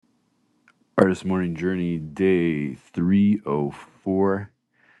Artist Morning Journey, day 304.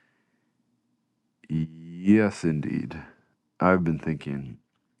 Yes, indeed. I've been thinking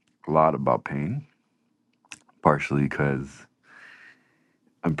a lot about pain, partially because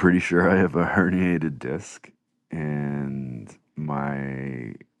I'm pretty sure I have a herniated disc, and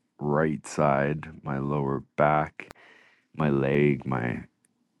my right side, my lower back, my leg, my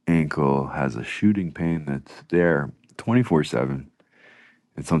ankle has a shooting pain that's there 24/7,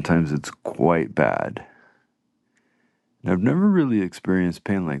 and sometimes it's quite bad. And I've never really experienced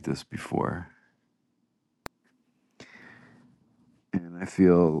pain like this before. And I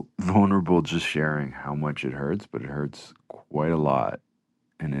feel vulnerable just sharing how much it hurts, but it hurts quite a lot.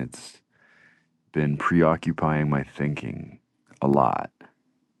 And it's been preoccupying my thinking a lot.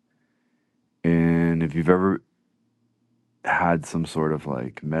 And if you've ever had some sort of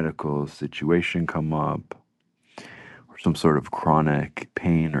like medical situation come up, or some sort of chronic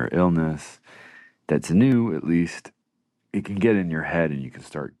pain or illness that's new, at least, it can get in your head and you can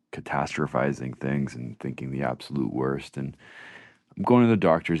start catastrophizing things and thinking the absolute worst. And I'm going to the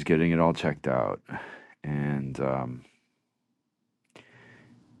doctors, getting it all checked out. And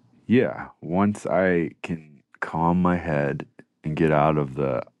yeah, once I can calm my head and get out of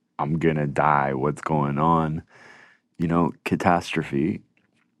the I'm gonna die, what's going on, catastrophe,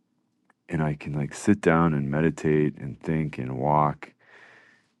 and I can like sit down and meditate and think and walk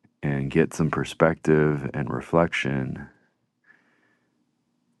and get some perspective and reflection,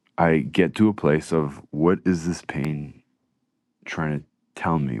 I get to a place of what is this pain trying to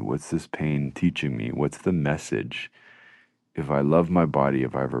tell me? What's this pain teaching me? What's the message? If I love my body,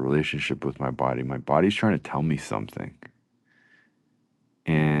 if I have a relationship with my body's trying to tell me something.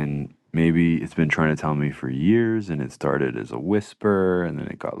 And maybe it's been trying to tell me for years, and it started as a whisper, and then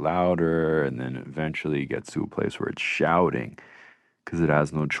it got louder, and then eventually it gets to a place where it's shouting because it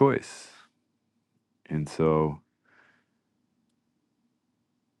has no choice. And so,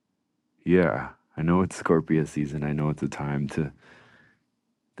 yeah, I know it's Scorpio season. I know it's a time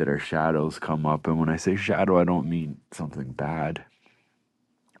that our shadows come up. And when I say shadow, I don't mean something bad.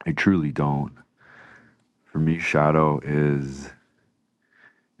 I truly don't. For me, shadow is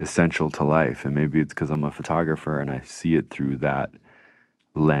essential to life. And maybe it's because I'm a photographer and I see it through that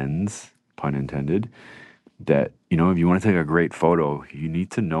lens, pun intended, that, if you want to take a great photo, you need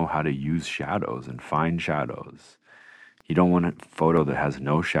to know how to use shadows and find shadows. You don't want a photo that has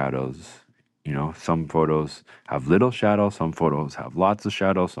no shadows. Some photos have little shadows, some photos have lots of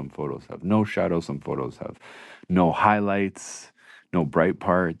shadows, some photos have no shadows, some photos have no highlights, no bright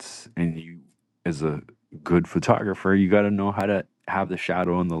parts. And you, as a good photographer, you got to know how to have the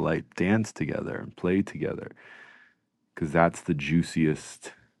shadow and the light dance together and play together, because that's the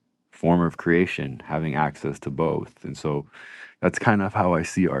juiciest form of creation, having access to both. And so that's kind of how I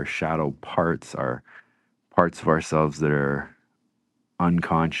see our shadow parts, our parts of ourselves that are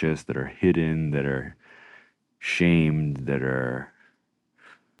unconscious, that are hidden, that are shamed, that are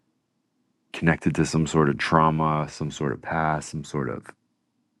connected to some sort of trauma, some sort of past, some sort of,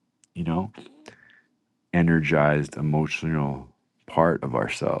 you know, energized emotional part of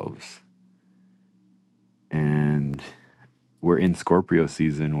ourselves. And we're in Scorpio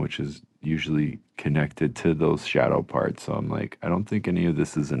season, which is usually connected to those shadow parts. So I'm like, I don't think any of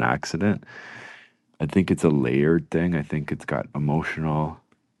this is an accident. I think it's a layered thing. I think it's got emotional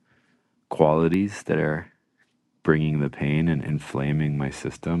qualities that are bringing the pain and inflaming my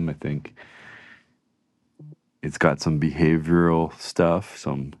system. I think it's got some behavioral stuff,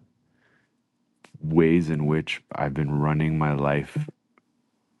 some ways in which I've been running my life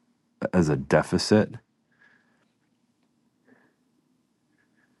as a deficit,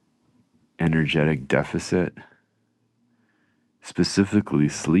 energetic deficit, specifically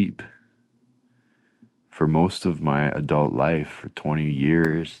sleep. For most of my adult life, for 20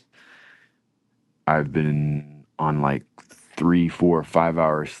 years, I've been on like 3, 4, 5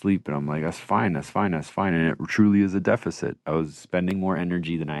 hours sleep. And I'm like, that's fine, that's fine, that's fine. And it truly is a deficit. I was spending more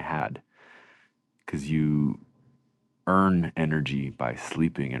energy than I had, because you earn energy by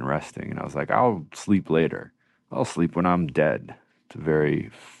sleeping and resting. And I was like, I'll sleep later. I'll sleep when I'm dead. It's a very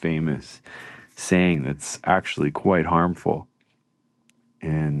famous saying that's actually quite harmful.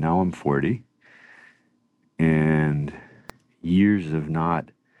 And now I'm 40, and years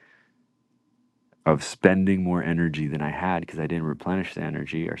of spending more energy than I had because I didn't replenish the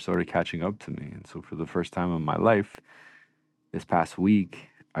energy are sort of catching up to me. And so for the first time in my life, this past week,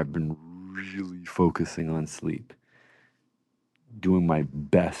 I've been really focusing on sleep, doing my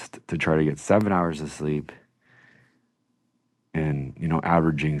best to try to get 7 hours of sleep, and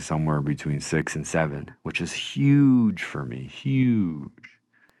averaging somewhere between 6 and 7, which is huge for me, huge.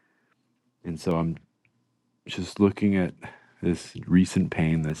 And so I'm just looking at this recent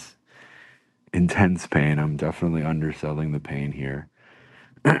pain, this intense pain. I'm definitely underselling the pain here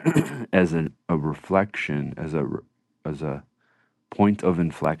as a reflection, as a point of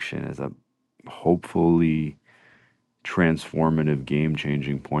inflection, as a hopefully transformative, game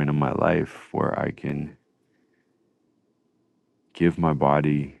changing point in my life where I can give my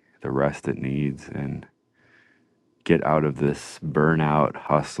body the rest it needs and get out of this burnout,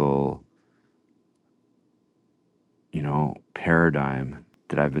 hustle, paradigm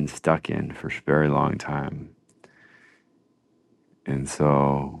that I've been stuck in for a very long time. And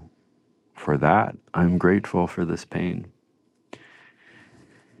so for that, I'm grateful for this pain.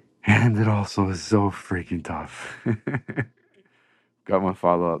 And it also is so freaking tough. Got my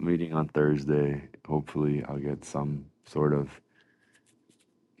follow-up meeting on Thursday. Hopefully I'll get some sort of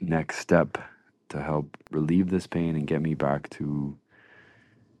next step to help relieve this pain and get me back to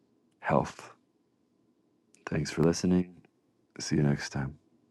health. Thanks for listening. See you next time.